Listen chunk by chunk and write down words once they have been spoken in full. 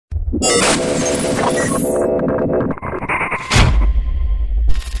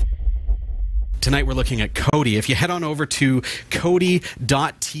Tonight we're looking at Kodi. If you head on over to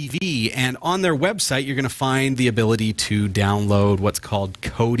Kodi.tv, and on their website you're going to find the ability to download what's called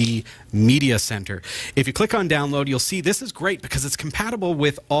Kodi Media Center. If you click on download, you'll see this is great because it's compatible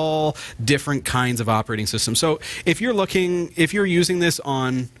with all different kinds of operating systems. So if you're using this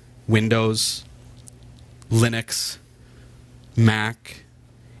on Windows, Linux, Mac,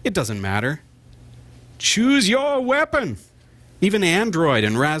 it doesn't matter. Choose your weapon. Even Android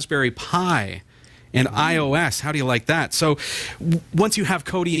and Raspberry Pi and iOS. How do you like that? So once you have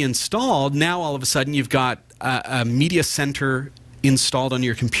Kodi installed, now all of a sudden you've got a media center installed on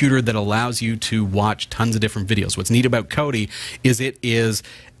your computer that allows you to watch tons of different videos. What's neat about Kodi is it is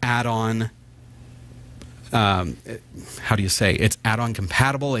add-on, how do you say? It's add-on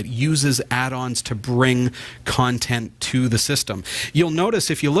compatible. It uses add-ons to bring content to the system. You'll notice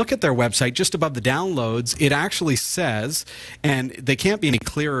if you look at their website, just above the downloads, it actually says, and they can't be any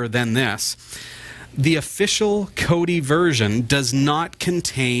clearer than this, the official Kodi version does not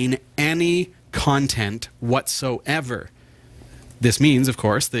contain any content whatsoever. This means, of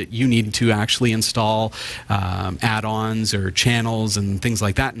course, that you need to actually install add-ons or channels and things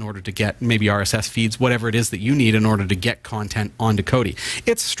like that in order to get maybe RSS feeds, whatever it is that you need in order to get content onto Kodi.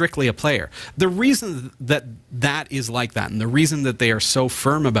 It's strictly a player. The reason that that is like that, and the reason that they are so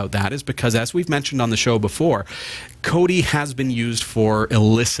firm about that, is because, as we've mentioned on the show before, Kodi has been used for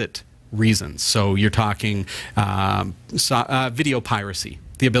illicit reasons. So you're talking video piracy,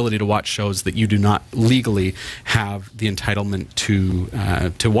 the ability to watch shows that you do not legally have the entitlement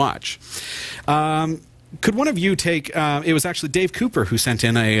to watch. Could one of you take, it was actually Dave Cooper who sent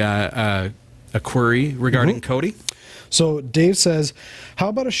in a query regarding Kodi. So Dave says, how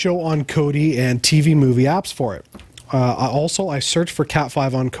about a show on Kodi and TV movie apps for it? Also, I searched for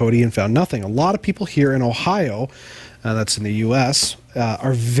Cat5 on Kodi and found nothing. A lot of people here in Ohio, that's in the U.S.,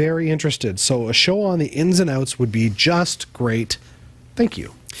 are very interested. So a show on the ins and outs would be just great. Thank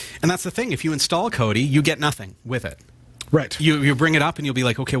you. And that's the thing. If you install Kodi, you get nothing with it. Right. You bring it up and you'll be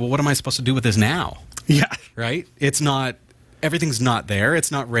like, okay, well, what am I supposed to do with this now? Yeah. Right? It's not... Everything's not there.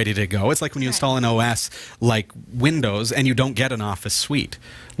 It's not ready to go. It's like when you install an OS like Windows and you don't get an Office suite.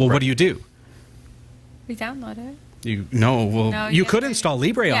 Well, what do? We download it. You could install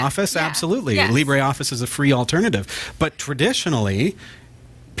LibreOffice, absolutely. Yes. LibreOffice is a free alternative. But traditionally,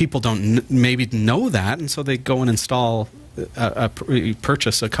 people don't maybe know that, and so they go and install,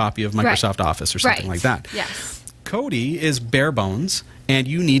 purchase a copy of Microsoft Office or something like that. Yes. Kodi is bare bones, and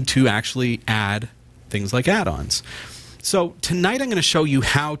you need to actually add things like add-ons. So tonight I'm going to show you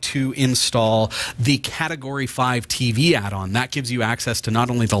how to install the Category5 TV add-on. That gives you access to not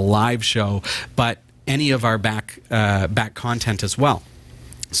only the live show, but any of our back content as well.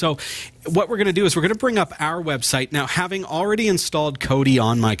 So what we're going to do is we're going to bring up our website. Now, having already installed Kodi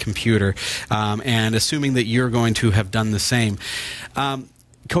on my computer, and assuming that you're going to have done the same,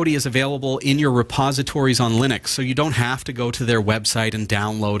 Kodi is available in your repositories on Linux, so you don't have to go to their website and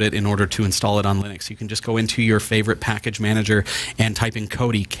download it in order to install it on Linux. You can just go into your favorite package manager and type in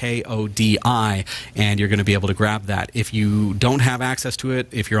Kodi, K-O-D-I, and you're going to be able to grab that. If you don't have access to it,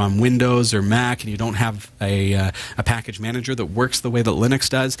 if you're on Windows or Mac and you don't have a package manager that works the way that Linux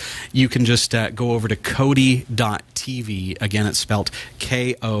does, you can just go over to Kodi.tv. Again, it's spelled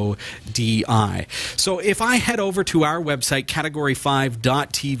K-O-D-I. So if I head over to our website,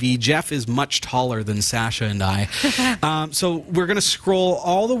 Category5.tv, Jeff is much taller than Sasha and I. So we're going to scroll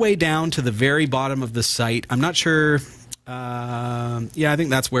all the way down to the very bottom of the site. I'm not sure. Yeah, I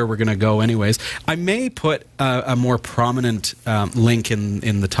think that's where we're going to go anyways. I may put a more prominent link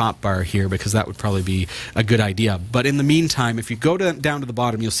in the top bar here because that would probably be a good idea. But in the meantime, if you go down to the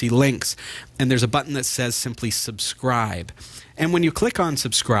bottom, you'll see links. And there's a button that says simply subscribe. And when you click on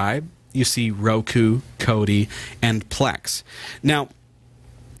subscribe, you see Roku, Kodi, and Plex. Now,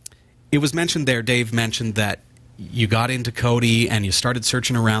 it was mentioned there, Dave mentioned that you got into Kodi and you started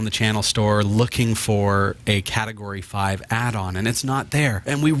searching around the channel store looking for a Category 5 add-on, and it's not there.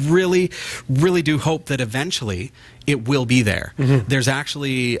 And we really, really do hope that eventually it will be there. There's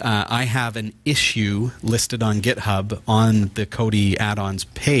actually, I have an issue listed on GitHub on the Kodi add-ons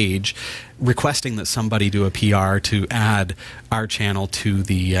page requesting that somebody do a PR to add our channel to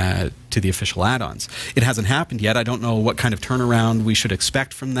the official add-ons. It hasn't happened yet. I don't know what kind of turnaround we should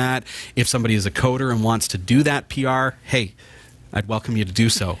expect from that. If somebody is a coder and wants to do that PR, hey, I'd welcome you to do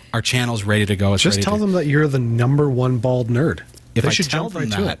so. Our channel's ready to go. It's just tell them that you're the #1 bald nerd. If I tell them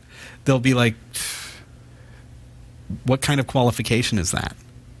that, they'll be like, what kind of qualification is that?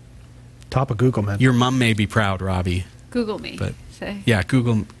 Top of Google, man. Your mom may be proud, Robbie. Google me. But anything. Yeah,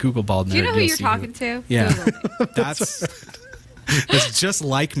 Google bald nerd. Do you know who you'll you're see talking to? Yeah, Google. it's just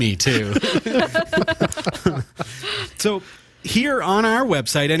like me too. So here on our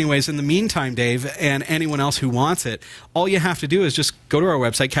website, anyways, in the meantime, Dave, and anyone else who wants it, all you have to do is just go to our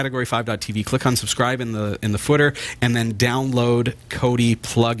website, category5.tv, click on subscribe in the footer, and then download Kodi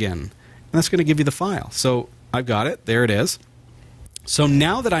plugin. And that's going to give you the file. So I've got it. There it is. So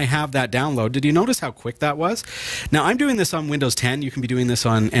now that I have that download, did you notice how quick that was? Now, I'm doing this on Windows 10. You can be doing this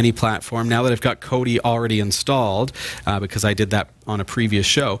on any platform. Now that I've got Kodi already installed, because I did that on a previous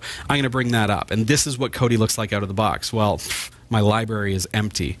show, I'm going to bring that up. And this is what Kodi looks like out of the box. Well, my library is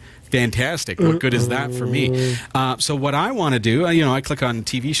empty. Fantastic. What good is that for me? So what I want to do, I click on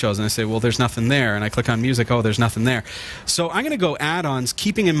TV shows and I say, well, there's nothing there. And I click on music, oh, there's nothing there. So I'm going to go add-ons,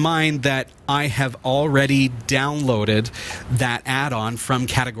 keeping in mind that I have already downloaded that add-on from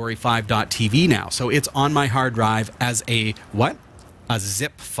Category5.tv now. So it's on my hard drive as a what? A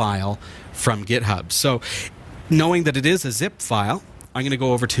zip file from GitHub. So knowing that it is a zip file, I'm going to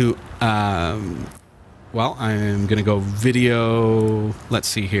go over to... well, I'm going to go video, let's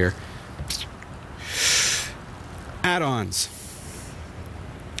see here. Add-ons.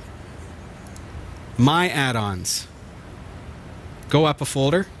 My add-ons. Go up a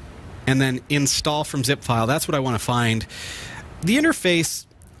folder, and then install from zip file. That's what I want to find. The interface,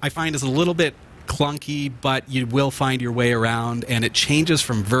 I find, is a little bit clunky, but you will find your way around, and it changes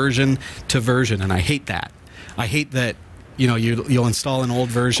from version to version, and I hate that. I hate that. You'll install an old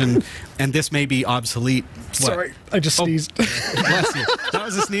version, and this may be obsolete. What? Sorry, I just sneezed. Bless you. That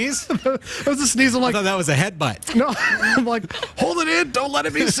was a sneeze? That was a sneeze. I'm I like, thought that was a headbutt. no. I'm like, hold it in, don't let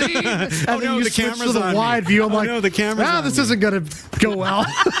it be seen. And Oh, then no, you the switch camera's to the on me. wide view. I'm Oh, like, no, the camera's on this me. isn't gonna go well.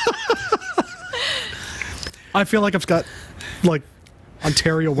 I feel like I've got like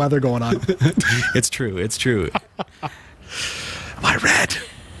Ontario weather going on. It's true. It's true. Am I red?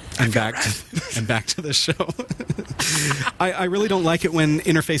 And back to the show. I really don't like it when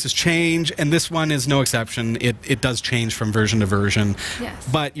interfaces change, and this one is no exception. It does change from version to version, Yes.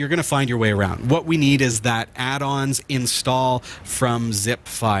 but you're going to find your way around. What we need is that add-ons install from zip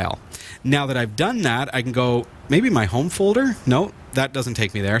file. Now that I've done that, I can go, maybe my home folder? No, that doesn't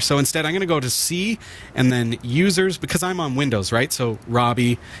take me there. So instead, I'm going to go to C and then users, because I'm on Windows, right? So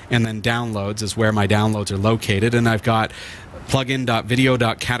Robbie and then downloads is where my downloads are located, and I've got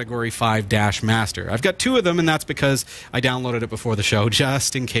plugin.video.category5-master. I've got two of them, and that's because I downloaded it before the show,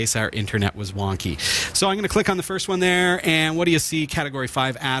 just in case our internet was wonky. So I'm going to click on the first one there, and what do you see? Category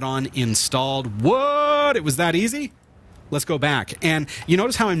 5 add-on installed. What? It was that easy? Let's go back. And you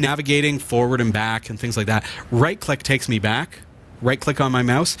notice how I'm navigating forward and back and things like that. Right-click takes me back. Right-click on my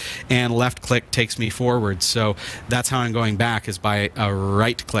mouse, and left-click takes me forward. So that's how I'm going back, is by a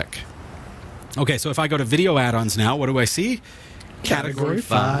right-click. Okay, so if I go to video add-ons now, what do I see?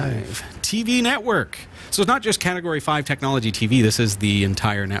 Category5 TV Network. So it's not just Category5 Technology TV. This is the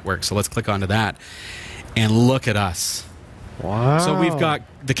entire network. So let's click onto that and look at us. Wow. So we've got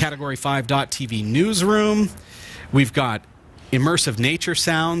the Category5.tv Newsroom. We've got immersive nature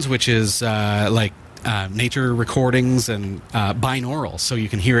sounds, which is nature recordings and binaural, so you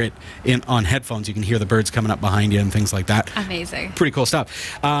can hear it on headphones. You can hear the birds coming up behind you and things like that. Amazing. Pretty cool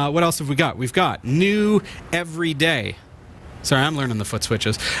stuff. What else have we got? We've got New Every Day. Sorry, I'm learning the foot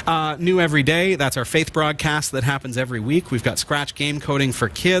switches. New Every Day, that's our faith broadcast that happens every week. We've got Scratch Game Coding for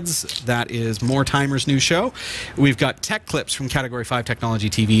Kids. That is More Timer's new show. We've got Tech Clips from Category5 Technology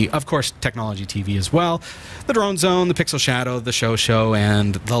TV. Of course, Technology TV as well. The Drone Zone, the Pixel Shadow, the Show,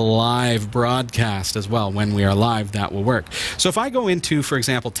 and the live broadcast as well. When we are live, that will work. So if I go into, for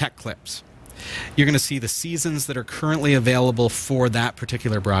example, Tech Clips, you're going to see the seasons that are currently available for that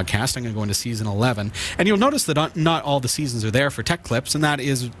particular broadcast. I'm going to go into season 11. And you'll notice that not all the seasons are there for Tech Clips, and that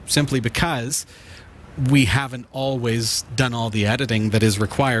is simply because we haven't always done all the editing that is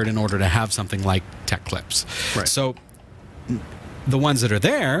required in order to have something like Tech Clips. Right. So the ones that are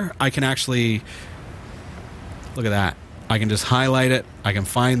there, I can actually, look at that. I can just highlight it. I can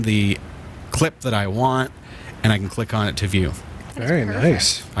find the clip that I want, and I can click on it to view. Very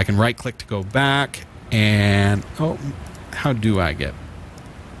nice. I can right-click to go back, and how do I get?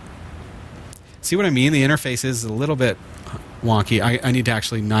 See what I mean? The interface is a little bit wonky. I need to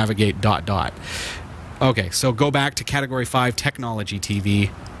actually navigate ... Okay, so go back to Category5 Technology TV.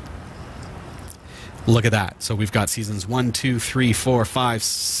 Look at that. So we've got seasons 1, 2, 3, 4, 5,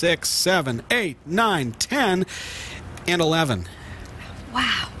 6, 7, 8, 9, 10, and 11.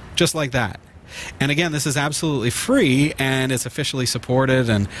 Wow. Just like that. And again, this is absolutely free, and it's officially supported,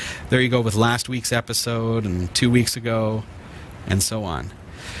 and there you go with last week's episode and 2 weeks ago, and so on.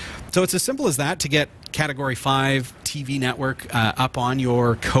 So it's as simple as that to get Category5 TV Network up on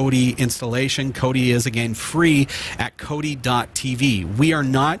your Kodi installation. Kodi is, again, free at Kodi.tv. We are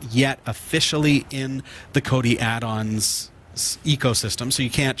not yet officially in the Kodi add-ons ecosystem, so you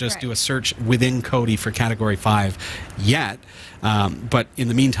can't just do a search within Kodi for Category 5 yet. But in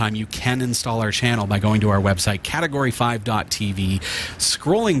the meantime, you can install our channel by going to our website, Category5.tv,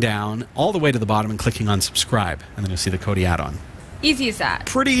 scrolling down all the way to the bottom and clicking on subscribe, and then you'll see the Kodi add-on. Easy as that.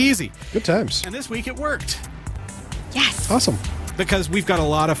 Pretty easy. Good times. And this week it worked. Yes. Awesome. Because we've got a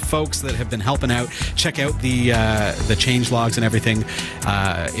lot of folks that have been helping out. Check out the change logs and everything.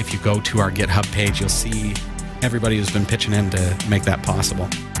 If you go to our GitHub page, you'll see everybody who's been pitching in to make that possible.